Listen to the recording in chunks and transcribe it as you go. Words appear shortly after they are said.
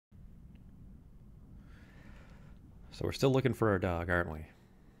So we're still looking for our dog, aren't we?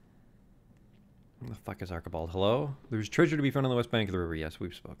 Where the fuck is Archibald? Hello? There's treasure to be found on the west bank of the river. Yes,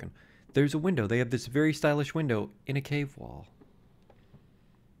 we've spoken. There's a window. They have this very stylish window in a cave wall.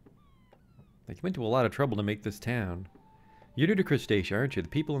 They went to a lot of trouble to make this town. You're new to Crustacea, aren't you? The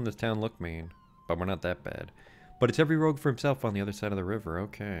people in this town look mean, but we're not that bad. But it's every rogue for himself on the other side of the river.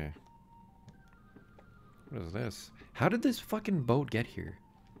 Okay. What is this? How did this fucking boat get here?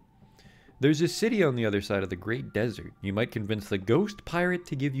 There's a city on the other side of the great desert. You might convince the ghost pirate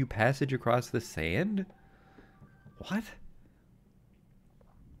to give you passage across the sand? What?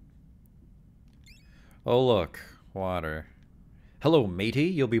 Oh, look. Water. Hello, matey.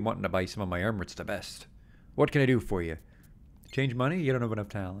 You'll be wanting to buy some of my armor. It's the best. What can I do for you? Change money? You don't have enough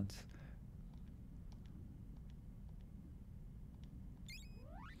talents.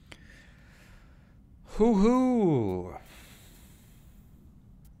 Hoo-hoo!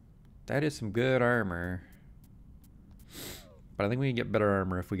 That is some good armor. But I think we can get better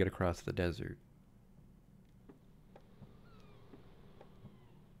armor if we get across the desert.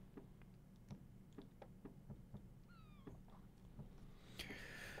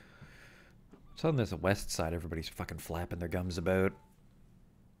 It's on this west side everybody's fucking flapping their gums about.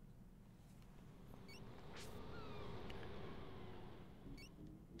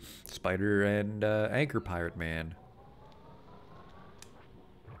 Spider and Anchor Pirate Man.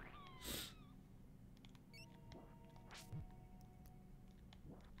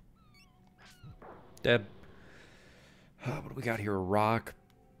 Dead. What do we got here? A rock.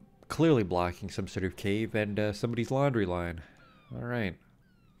 Clearly blocking some sort of cave and somebody's laundry line. Alright.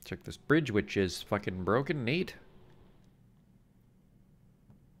 Check this bridge, which is fucking broken. Neat.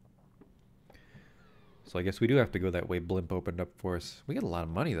 So I guess we do have to go that way Blimp opened up for us. We get a lot of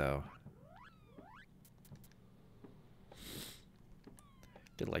money, though.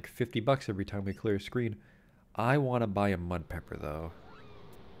 Get like 50 bucks every time we clear a screen. I want to buy a mud pepper, though.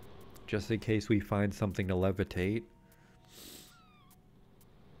 Just in case we find something to levitate.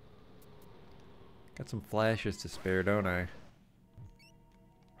 Got some flashes to spare, don't I?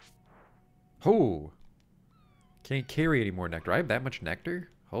 Oh! Can't carry any more nectar. I have that much nectar?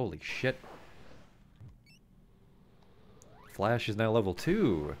 Holy shit. Flash is now level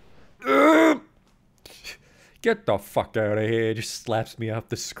 2. Get the fuck out of here. It just slaps me off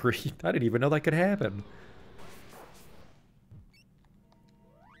the screen. I didn't even know that could happen.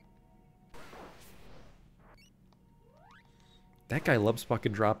 That guy loves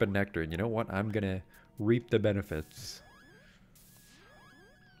fucking dropping nectar, and you know what? I'm gonna reap the benefits.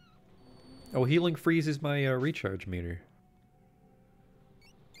 Oh, healing freezes my recharge meter.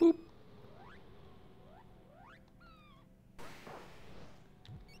 Boop.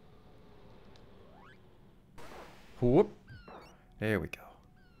 Whoop. There we go.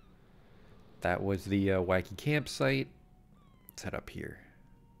 That was the wacky campsite. Let's head up here.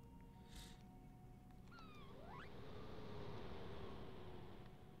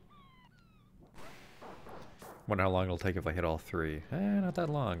 Wonder how long it'll take if I hit all 3. Not that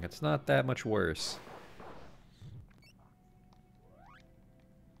long. It's not that much worse.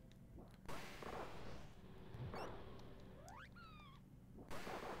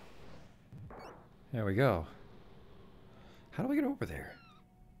 There we go. How do I get over there?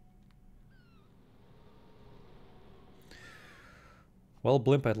 Well,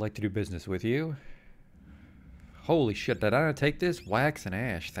 Blimp, I'd like to do business with you. Holy shit, did I not take this? Wax and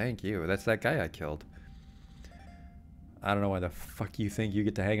ash, thank you. That's that guy I killed. I don't know why the fuck you think you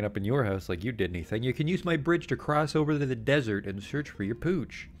get to hang it up in your house like you did anything. You can use my bridge to cross over to the desert and search for your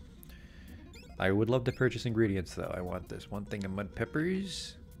pooch. I would love to purchase ingredients, though. I want this one thing of mud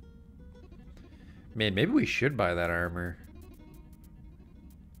peppers. Man, maybe we should buy that armor.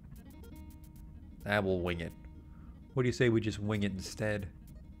 We'll wing it. What do you say we just wing it instead?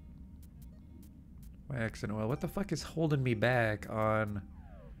 Wax and oil. What the fuck is holding me back on...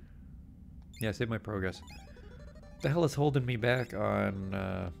 Yeah, save my progress. What the hell is holding me back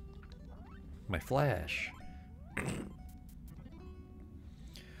on my flash?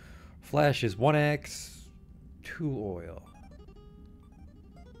 Flash is 1x, 2 oil.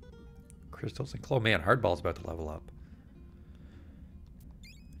 Crystals and clay. Man, Hardball's about to level up.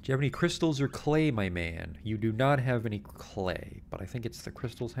 Do you have any crystals or clay, my man? You do not have any clay, but I think it's the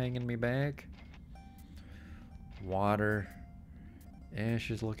crystals hanging me back. Water. Ash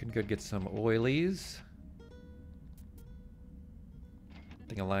is looking good. Get some oilies.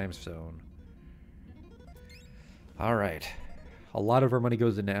 Thing of limestone. Alright. A lot of our money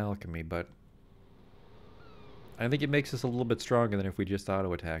goes into alchemy, but I think it makes us a little bit stronger than if we just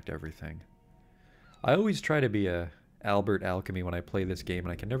auto-attacked everything. I always try to be a Albert Alchemy when I play this game,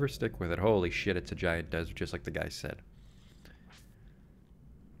 and I can never stick with it. Holy shit, it's a giant desert, just like the guy said.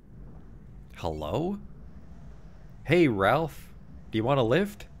 Hello? Hey, Ralph. Do you want a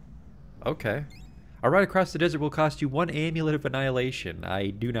lift? Okay. A ride across the desert will cost you 1 amulet of annihilation. I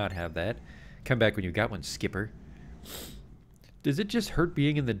do not have that. Come back when you got one, skipper. Does it just hurt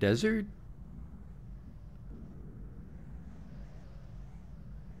being in the desert?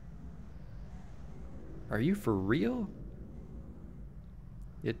 Are you for real?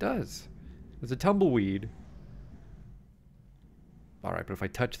 It does. There's a tumbleweed. Alright, but if I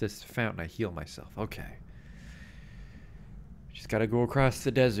touch this fountain, I heal myself. Okay. Just gotta go across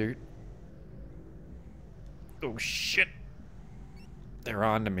the desert. Oh shit. They're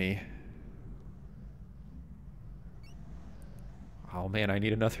on to me. Oh man, I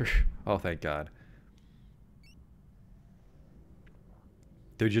need another. Oh, thank God.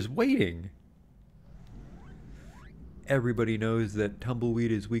 They're just waiting. Everybody knows that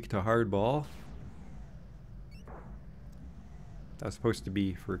tumbleweed is weak to hardball. That was supposed to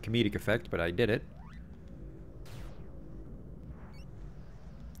be for comedic effect, but I did it.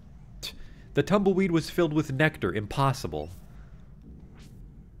 The tumbleweed was filled with nectar. Impossible.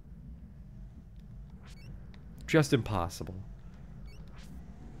 Just impossible.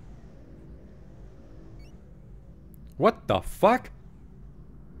 What the fuck?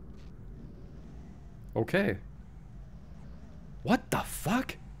 Okay. What the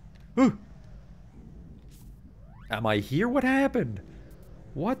fuck? Ooh. Am I here? What happened?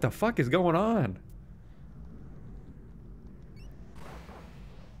 What the fuck is going on?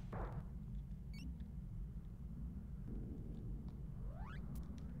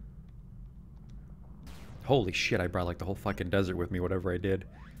 Holy shit, I brought like the whole fucking desert with me, whatever I did.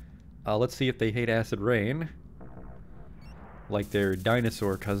 Let's see if they hate acid rain. Like their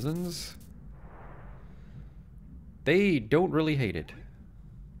dinosaur cousins. They don't really hate it.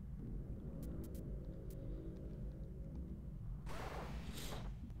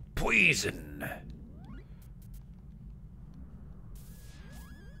 Poison!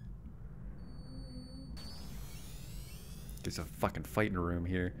 There's a fucking fighting room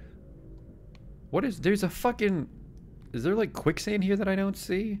here. What is... There's a fucking... Is there like quicksand here that I don't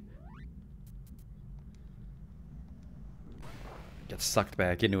see? Get sucked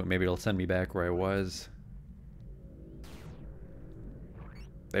back into it. Maybe it'll send me back where I was.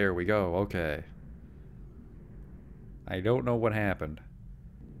 There we go. Okay. I don't know what happened.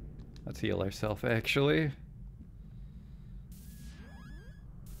 Let's heal ourselves, actually.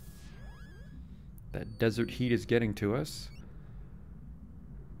 That desert heat is getting to us.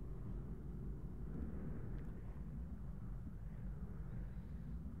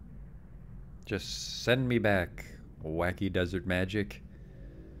 Just send me back, wacky desert magic.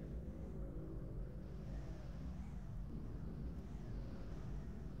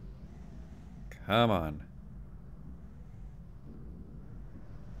 Come on.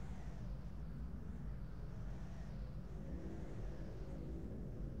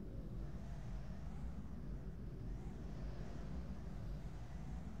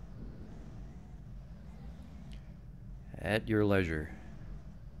 At your leisure.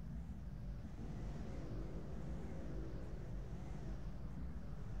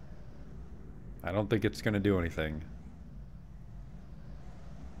 I don't think it's gonna do anything.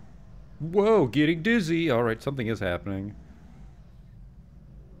 Whoa, getting dizzy. Alright, something is happening.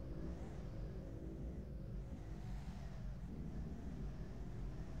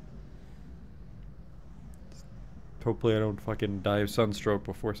 Hopefully I don't fucking die of sunstroke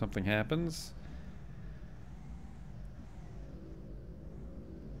before something happens.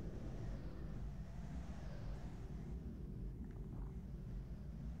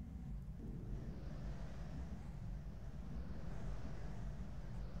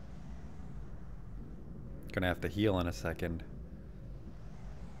 Gonna have to heal in a second.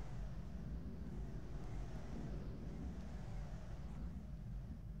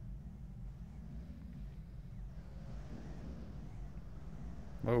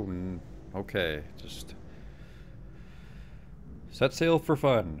 Oh, okay. Just set sail for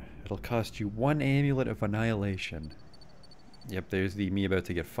fun. It'll cost you 1 amulet of annihilation. Yep, there's the me about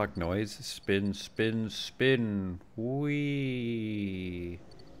to get fucked noise. Spin, spin, spin. Whee.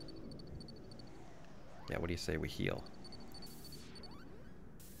 Yeah, what do you say we heal?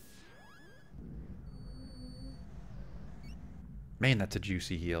 Man, that's a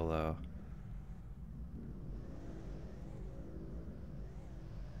juicy heal, though.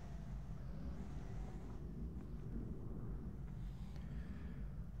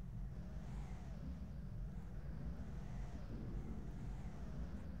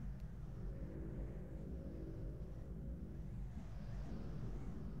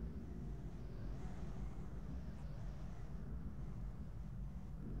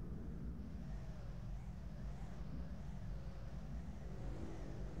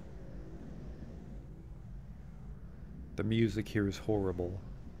 The music here is horrible.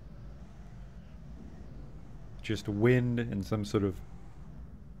 Just wind and some sort of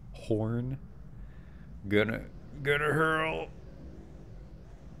horn. Gonna hurl.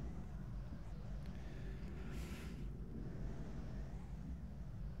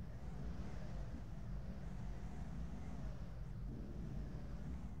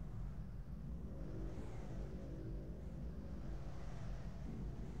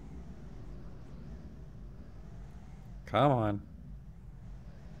 Come on.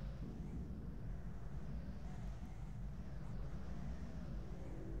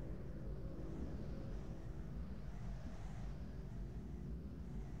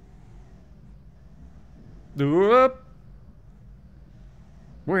 Whoop.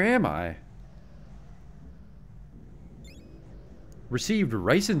 Where am I? Received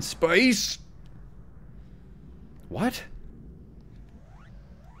rice and spice? What?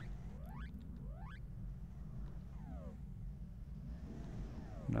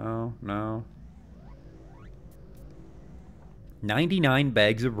 No, no. 99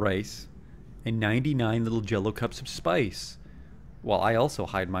 bags of rice and 99 little jello cups of spice. Well, I also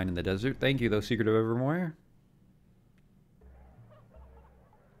hide mine in the desert. Thank you, though, Secret of Evermore.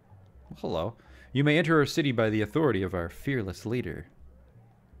 Hello. You may enter our city by the authority of our fearless leader.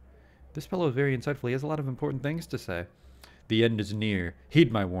 This fellow is very insightful. He has a lot of important things to say. The end is near.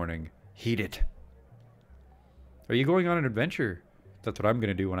 Heed my warning. Heed it. Are you going on an adventure? That's what I'm going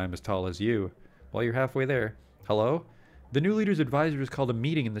to do when I'm as tall as you. Well, you're halfway there. Hello? The new leader's advisor has called a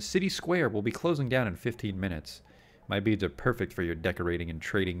meeting in the city square. We'll be closing down in 15 minutes. My beads are perfect for your decorating and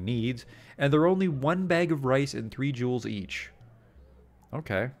trading needs, and they're only 1 bag of rice and 3 jewels each.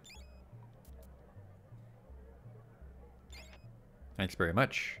 Okay. Thanks very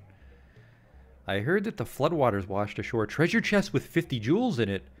much. I heard that the floodwaters washed ashore a treasure chest with 50 jewels in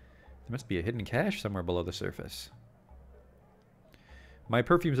it. There must be a hidden cache somewhere below the surface. My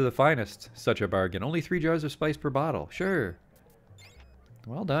perfumes are the finest. Such a bargain. Only 3 jars of spice per bottle. Sure.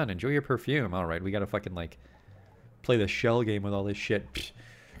 Well done. Enjoy your perfume. Alright, we gotta fucking, like, play the shell game with all this shit. Psh.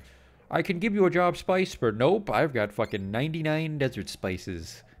 I can give you a jar of spice, but nope, I've got fucking 99 desert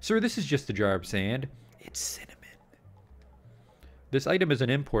spices. Sir, this is just a jar of sand. It's cinnamon. This item is an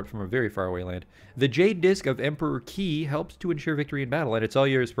import from a very faraway land. The jade disc of Emperor Key helps to ensure victory in battle, and it's all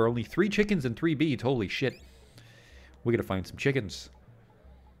yours for only 3 chickens and 3 beads. Holy shit. We gotta find some chickens.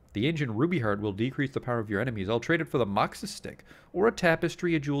 The ancient ruby heart will decrease the power of your enemies. I'll trade it for the moxa stick, or a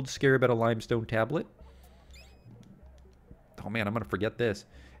tapestry, a jeweled scarab, and a limestone tablet. Oh man, I'm gonna forget this.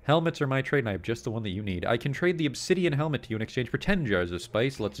 Helmets are my trade, and I have just the one that you need. I can trade the obsidian helmet to you in exchange for 10 jars of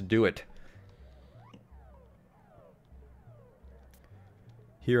spice. Let's do it.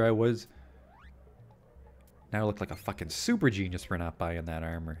 Here I was. Now I look like a fucking super genius for not buying that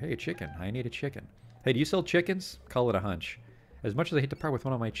armor. Hey, chicken. I need a chicken. Hey, do you sell chickens? Call it a hunch. As much as I hate to part with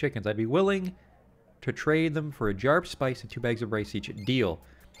one of my chickens, I'd be willing to trade them for a jar of spice and 2 bags of rice each. Deal.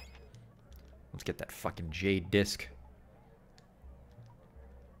 Let's get that fucking jade disc.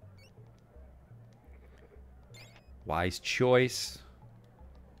 Wise choice.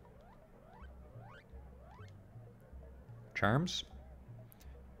 Charms.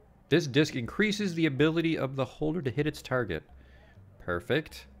 This disc increases the ability of the holder to hit its target.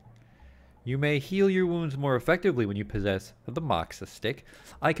 Perfect. You may heal your wounds more effectively when you possess the moxa stick.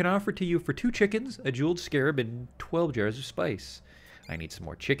 I can offer to you for 2 chickens, a jeweled scarab, and 12 jars of spice. I need some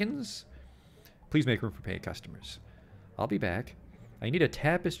more chickens. Please make room for paying customers. I'll be back. I need a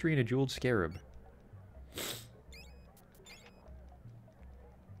tapestry and a jeweled scarab.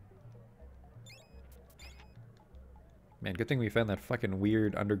 Man, good thing we found that fucking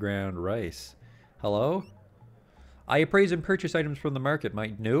weird underground rice. Hello? I appraise and purchase items from the market.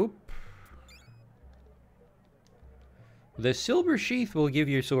 Nope. The silver sheath will give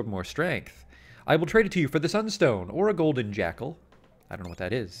your sword more strength. I will trade it to you for the sunstone or a golden jackal. I don't know what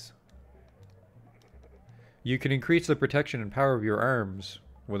that is. You can increase the protection and power of your arms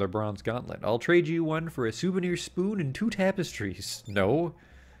with a bronze gauntlet. I'll trade you one for a souvenir spoon and 2 tapestries. No.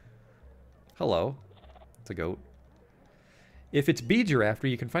 Hello. It's a goat. If it's beads you're after,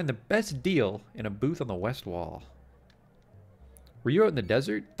 you can find the best deal in a booth on the west wall. Were you out in the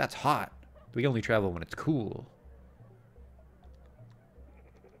desert? That's hot. We only travel when it's cool.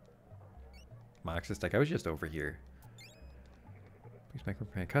 Moxa stick. I was just over here. Please make room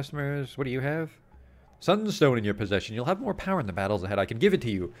for customers. What do you have? Sunstone in your possession. You'll have more power in the battles ahead. I can give it to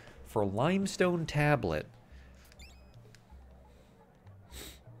you for a limestone tablet.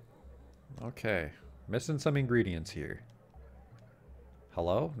 Okay. Missing some ingredients here.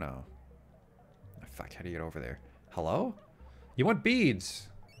 Hello? No. Fuck, how do you get over there? Hello? You want beads?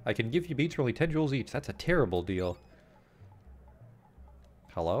 I can give you beads for only 10 jewels each. That's a terrible deal.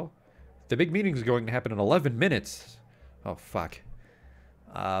 Hello? The big meeting is going to happen in 11 minutes. Oh, fuck.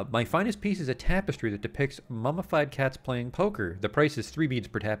 My finest piece is a tapestry that depicts mummified cats playing poker. The price is 3 beads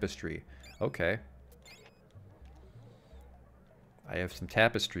per tapestry. Okay. I have some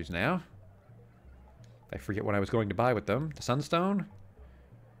tapestries now. I forget what I was going to buy with them. The sunstone?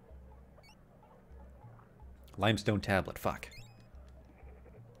 Limestone tablet. Fuck.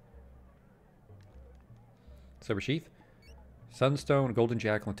 Silver sheath. Sunstone, golden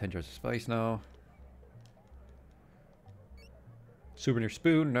jackal, and 10 jars of spice. No. Souvenir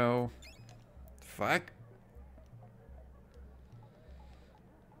spoon. No. Fuck.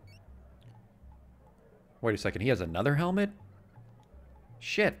 Wait a second. He has another helmet?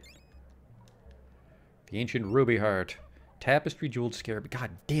 Shit. The ancient ruby heart. Tapestry jeweled scarab.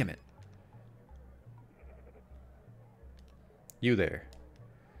 God damn it. You there.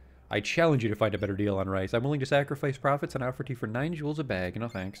 I challenge you to find a better deal on rice. I'm willing to sacrifice profits and offer to you for 9 jewels a bag. No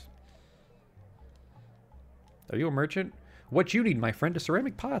thanks. Are you a merchant? What you need, my friend, is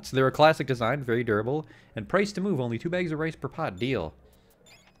ceramic pots. They're a classic design, very durable, and price to move. Only 2 bags of rice per pot. Deal.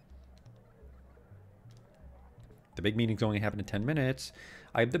 The big meeting's only happening in 10 minutes.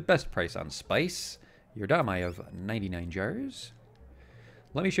 I have the best price on spice. You're dumb. I have 99 jars.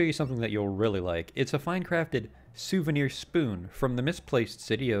 Let me show you something that you'll really like. It's a fine-crafted souvenir spoon from the misplaced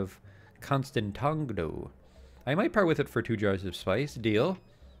city of Constantogno. I might part with it for 2 jars of spice. Deal.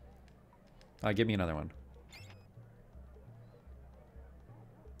 Give me another one.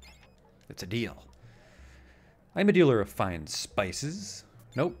 It's a deal. I'm a dealer of fine spices.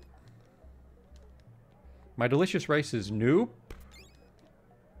 Nope. My delicious rice is nope.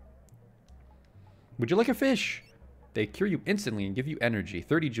 Would you like a fish? They cure you instantly and give you energy.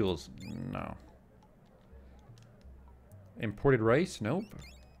 30 jewels. No. Imported rice? Nope.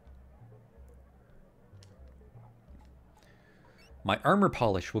 My armor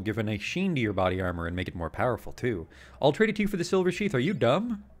polish will give a nice sheen to your body armor and make it more powerful, too. I'll trade it to you for the silver sheath. Are you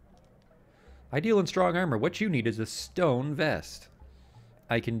dumb? I deal in strong armor. What you need is a stone vest.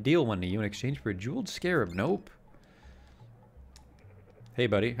 I can deal one to you in exchange for a jeweled scarab. Nope. Hey,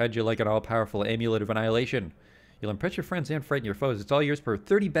 buddy. How'd you like an all-powerful amulet of annihilation? You'll impress your friends and frighten your foes. It's all yours for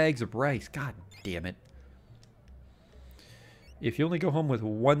 30 bags of rice. God damn it. If you only go home with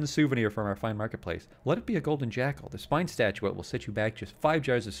 1 souvenir from our fine marketplace, let it be a golden jackal. The spine statuette will set you back just 5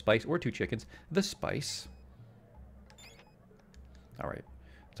 jars of spice or 2 chickens. The spice. Alright.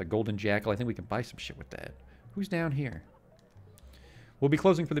 It's a golden jackal. I think we can buy some shit with that. Who's down here? We'll be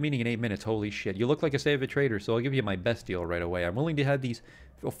closing for the meeting in 8 minutes. Holy shit. You look like a savage trader, so I'll give you my best deal right away. I'm willing to have these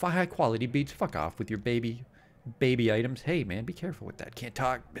high-quality beads. Fuck off with your baby items. Hey, man, be careful with that. Can't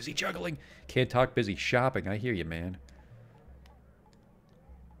talk. Busy juggling. Can't talk. Busy shopping. I hear you, man.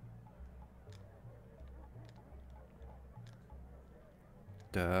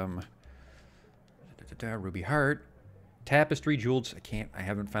 Ruby heart. Tapestry, jewels. I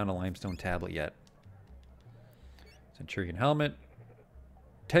haven't found a limestone tablet yet. Centurion helmet.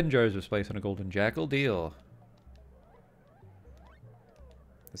 10 jars of spice and a golden jackal. Deal.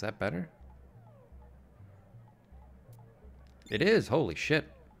 Is that better? It is. Holy shit.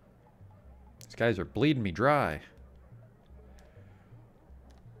 These guys are bleeding me dry.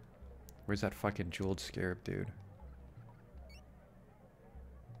 Where's that fucking jeweled scarab, dude?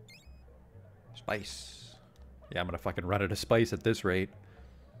 Spice. Yeah, I'm gonna fucking run out of spice at this rate.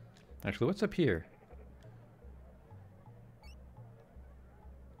 Actually, what's up here?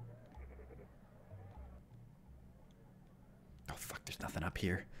 Oh, fuck, there's nothing up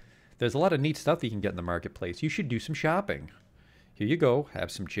here. There's a lot of neat stuff you can get in the marketplace. You should do some shopping. Here you go.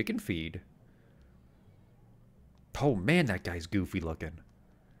 Have some chicken feed. Oh, man, that guy's goofy looking.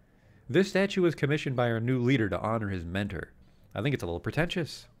 This statue was commissioned by our new leader to honor his mentor. I think it's a little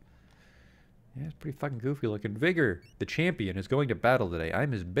pretentious. Yeah, it's pretty fucking goofy looking. Vigor, the champion, is going to battle today.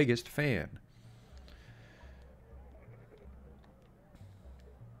 I'm his biggest fan.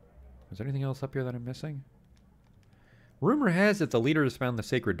 Is there anything else up here that I'm missing? Rumor has it the leader has found the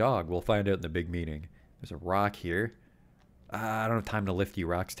sacred dog. We'll find out in the big meeting. There's a rock here. I don't have time to lift you.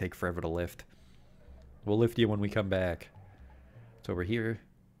 Rocks take forever to lift. We'll lift you when we come back. It's over here.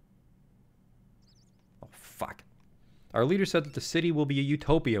 Oh, fuck. Our leader said that the city will be a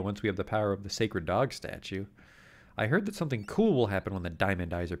utopia once we have the power of the sacred dog statue. I heard that something cool will happen when the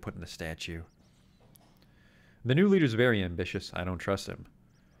diamond eyes are put in the statue. The new leader's very ambitious. I don't trust him.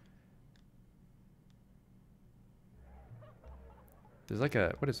 There's like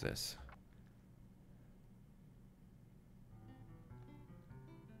a... What is this?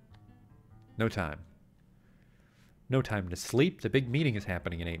 No time. No time to sleep. The big meeting is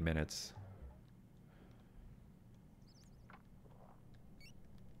happening in 8 minutes.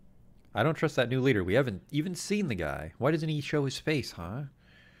 I don't trust that new leader. We haven't even seen the guy. Why doesn't he show his face, huh?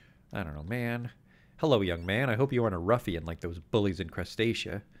 I don't know, man. Hello, young man. I hope you aren't a ruffian like those bullies in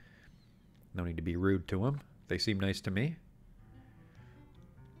Crustacea. No need to be rude to them. They seem nice to me.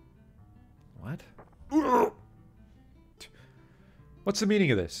 What? What's the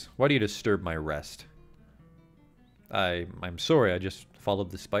meaning of this? Why do you disturb my rest? I'm sorry, I just followed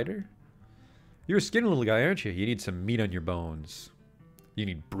the spider. You're a skinny little guy, aren't you? You need some meat on your bones. You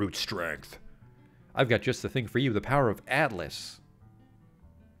need brute strength. I've got just the thing for you, the power of Atlas.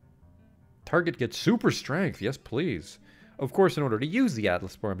 Target gets super strength, yes please. Of course, in order to use the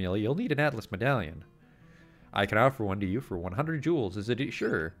Atlas formula, you'll need an Atlas medallion. I can offer one to you for 100 jewels, is it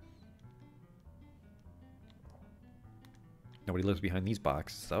sure? Nobody lives behind these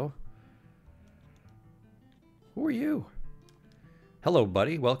boxes, though. Who are you? Hello,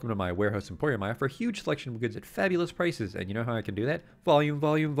 buddy. Welcome to my warehouse emporium. I offer a huge selection of goods at fabulous prices. And you know how I can do that? Volume,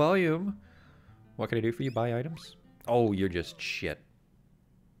 volume, volume. What can I do for you? Buy items? Oh, you're just shit.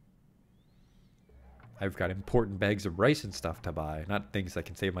 I've got important bags of rice and stuff to buy, not things that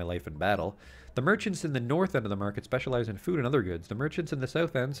can save my life in battle. The merchants in the north end of the market specialize in food and other goods. The merchants in the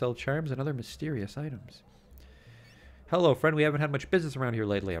south end sell charms and other mysterious items. Hello, friend. We haven't had much business around here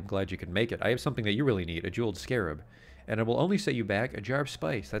lately. I'm glad you can make it. I have something that you really need, a jeweled scarab. And it will only set you back a jar of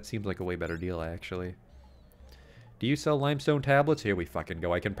spice. That seems like a way better deal, actually. Do you sell limestone tablets? Here we fucking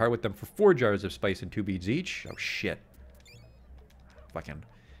go. I can part with them for 4 jars of spice and 2 beads each. Oh, shit. Fucking.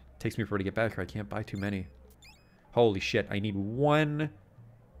 Takes me forever to get back here. I can't buy too many. Holy shit. I need 1.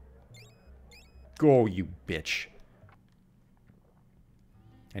 Go, you bitch.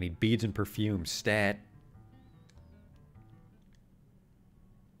 I need beads and perfume. Stat.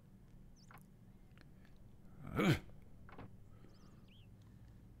 Ugh.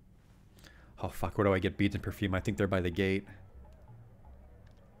 Oh, fuck. Where do I get beads and perfume? I think they're by the gate.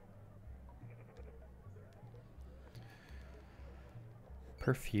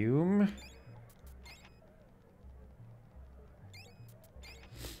 Perfume.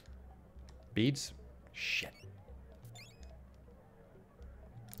 Beads? Shit.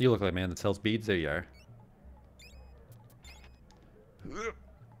 You look like a man that sells beads. There you are.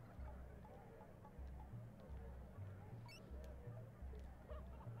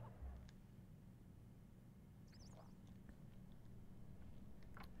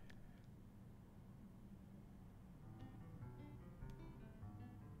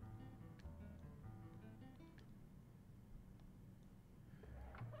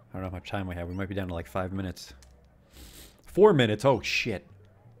 I don't know how much time we have. We might be down to like 5 minutes. 4 minutes? Oh, shit.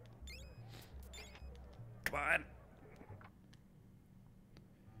 Come on.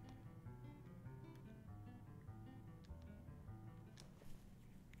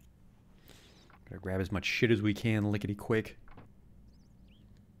 Gotta grab as much shit as we can, lickety quick.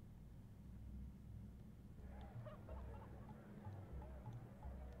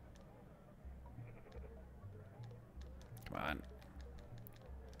 Come on.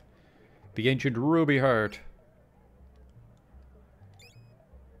 The ancient ruby heart.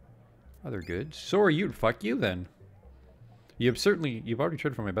 Other goods. So are you. Fuck you then. You've already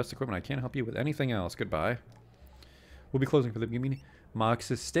traded for my best equipment. I can't help you with anything else. Goodbye. We'll be closing for the beginning.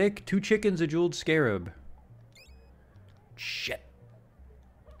 Mox's steak, 2 chickens, a jeweled scarab. Shit.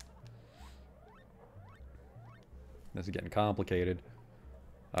 This is getting complicated.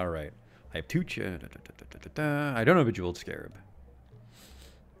 Alright. I have 2 I don't have a jeweled scarab.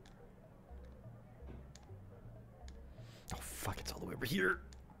 Oh, fuck. It's all the way over here.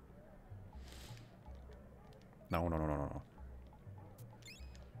 No, no, no, no, no.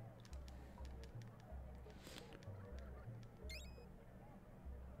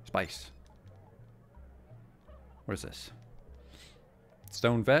 Spice. What is this?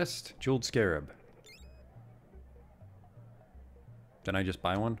 Stone vest, jeweled scarab. Didn't I just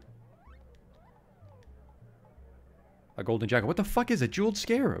buy one? A golden jacket. What the fuck is a jeweled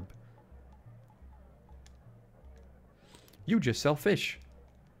scarab? You just sell fish.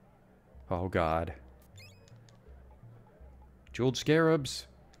 Oh, God. Jeweled scarabs.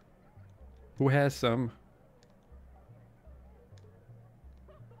 Who has some?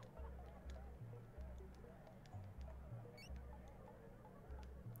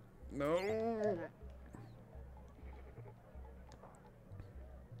 No.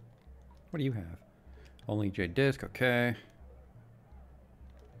 What do you have? Only jade disc. Okay.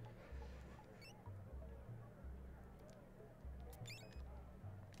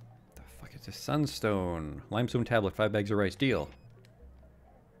 The fuck is this? Sunstone. Limestone tablet. 5 bags of rice. Deal.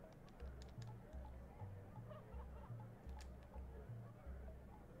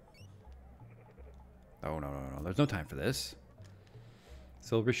 Oh, no, no, no. There's no time for this.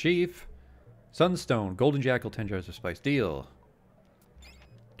 Silver sheath. Sunstone. Golden jackal, 10 jars of spice. Deal.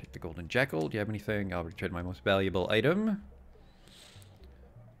 Take the golden jackal. Do you have anything? I'll return my most valuable item.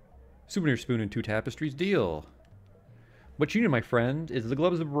 Souvenir spoon and 2 tapestries. Deal. What you need, my friend, is the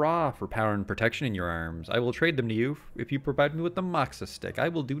gloves of Ra for power and protection in your arms. I will trade them to you if you provide me with the Moxa stick. I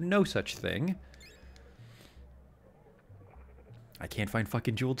will do no such thing. I can't find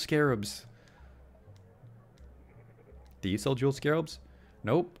fucking jeweled scarabs. Do you sell jeweled scarabs?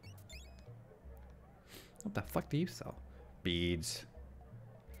 Nope. What the fuck do you sell? Beads.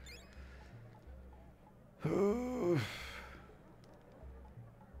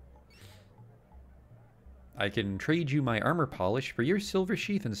 I can trade you my armor polish for your silver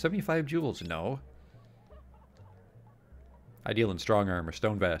sheath and 75 jewels. No. I deal in strong armor,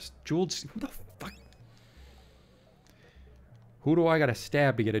 stone vest. Jeweled... Who the fuck? Who do I gotta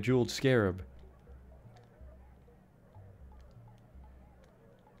stab to get a jeweled scarab?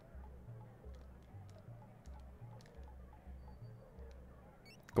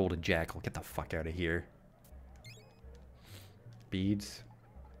 Golden jackal. Get the fuck out of here. Beads.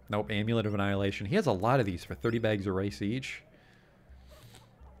 Nope, Amulet of Annihilation. He has a lot of these for 30 bags of rice each.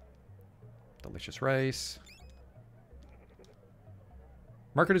 Delicious rice.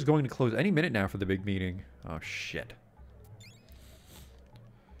 Market is going to close any minute now for the big meeting. Oh, shit.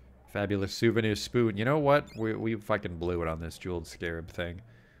 Fabulous souvenir spoon. You know what? We fucking blew it on this jeweled scarab thing.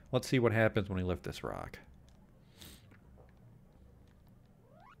 Let's see what happens when we lift this rock.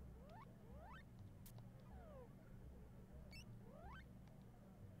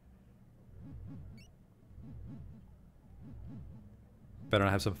 Better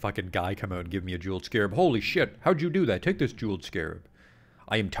not have some fucking guy come out and give me a jeweled scarab. Holy shit, how'd you do that? Take this jeweled scarab.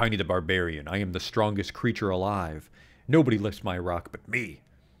 I am Tiny the Barbarian. I am the strongest creature alive. Nobody lifts my rock but me.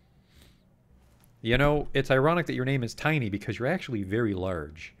 You know, it's ironic that your name is Tiny because you're actually very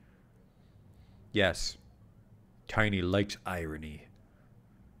large. Yes. Tiny likes irony.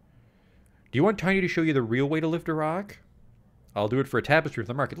 Do you want Tiny to show you the real way to lift a rock? I'll do it for a tapestry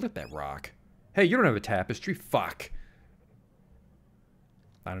from the market. Lift that rock. Hey, you don't have a tapestry. Fuck.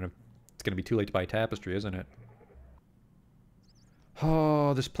 I don't know. It's going to be too late to buy a tapestry, isn't it?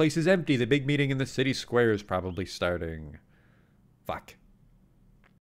 Oh, this place is empty. The big meeting in the city square is probably starting. Fuck.